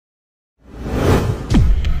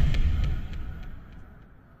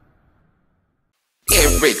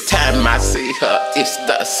Every time I see her, it's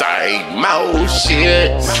the same old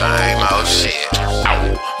shit. Same old shit.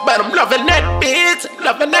 Ow. But I'm loving that bitch,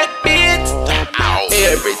 loving that bitch. Ow.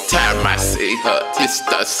 Every time I see her, it's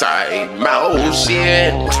the same old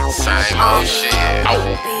shit. Same old shit. Ow.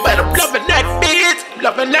 But I'm loving that bitch,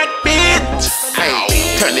 loving that bitch. Hey,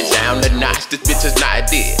 turn it down a notch, this bitch is not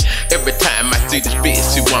dead. Every time I see this bitch,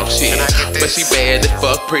 she wants shit. But she bad as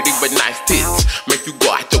fuck, pretty with nice tits. Make you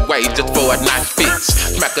go out the way just for a nice fix.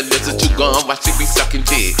 Smack a lizard to gun while she be sucking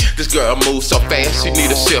dick. This girl moves so fast, she need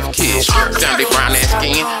a chef kid. Sounded brown ass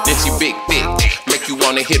skin, then she big thick. Make you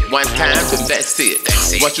wanna hit one time, and that's it.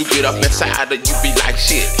 Once you get up inside her, you be like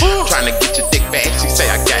shit. Trying to get your dick back, she say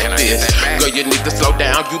I got this. Girl, you need to slow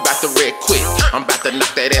down, you bout to red quick. I'm about to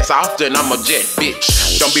knock that ass off, then I'm a jet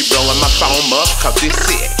bitch. Don't be blowing my phone up, cause this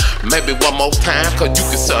it. Maybe one more time, cause you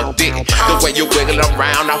can suck dick. The way you wiggle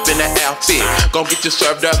around off in that outfit. Gon' get you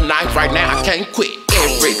served up nice right now, I can't quit.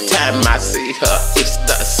 Every time I see her, it's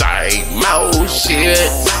the same old shit.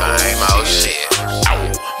 Same old shit.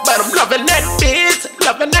 Ow. But I'm loving that bitch,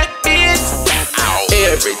 loving that bitch. Ow.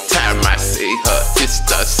 Every time I see her, it's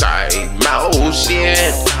the same old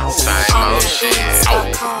shit. Same old shit. Ow.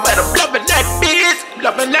 But I'm loving that bitch,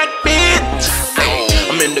 loving that bitch. Hey,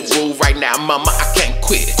 I'm in the groove right now, mama, I can't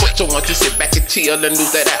quit. So won't you sit back and chill and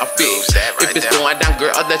lose that outfit. If it's going down,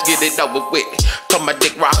 girl, let's get it over with. Cause my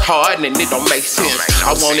dick rock hard and it don't make sense.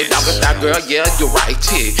 I want it out with that girl, yeah, you're right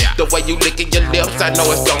here. The way you licking your lips, I know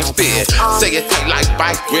it's gon' spit. Say it tight like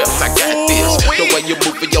vice grips, I got this. The way you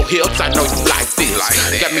moving your hips, I know you like this.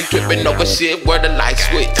 Got me tripping over shit where the light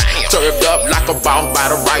switch. Served up like a boss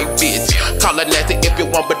by the right bitch. Call her nasty if you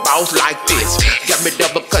want, but boss like this. Got me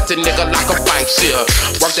double cutting nigga like a bike shift.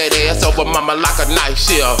 Work that ass over mama like a night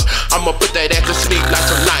shift. I'ma put that ass to sleep like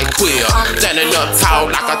some NyQuil. Standing up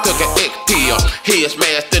tall like I took an X pill. He is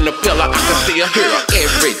smashed in the pillow, I can see her here.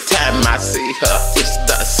 Every time I see her, it's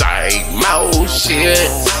the same old shit.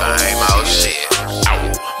 Same old shit.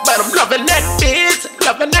 Ow. But I'm loving that bitch,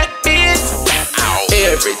 loving that bitch. Ow.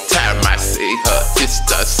 Every time I see her, it's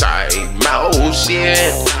the same old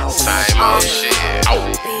shit. Same old shit. Ow.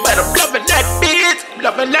 But I'm loving that bitch,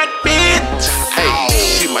 loving that bitch. Hey,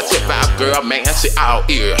 she my tip out girl, man, she all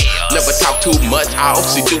ear. Never talk too much, all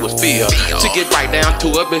she do is feel. She get right down to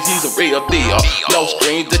it, but he's a real deal. No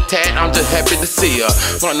strings attached, I'm just happy to see her.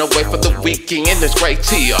 Run away for the weekend, it's great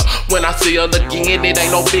cheer. When I see her again, it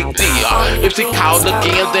ain't no big deal. If she calls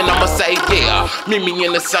again, then I'ma say yeah. Meet me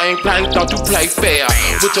in the same place, don't you play fair.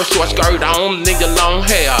 With your short skirt on and your long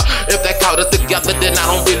hair. If they caught us together, then I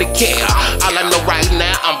don't really care. All I know right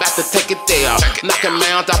now, I'm about to take it there. Knocking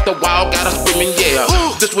mounds off the wall, got her screaming yeah.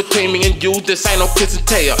 This between me and you, this ain't no kiss and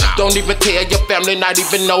tell. Don't even tell your family, not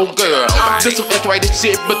even no girl. This some X-rated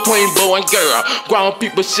shit between boy and girl. Grown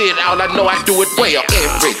people shit, all I know I do it well.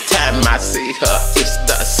 Every time I see her, it's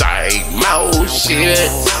the same old shit.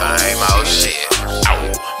 Same old shit. Ow.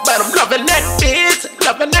 But I'm loving that bitch,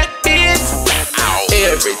 loving that bitch. Ow.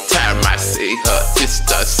 Every time I see her, it's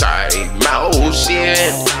the same old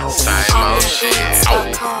shit. Same old shit. Ow.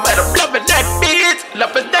 But I'm loving that bitch,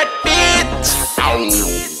 loving that bitch. Ow.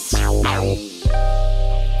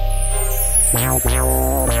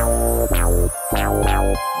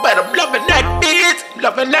 But I'm loving that bitch,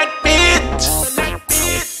 loving that bitch.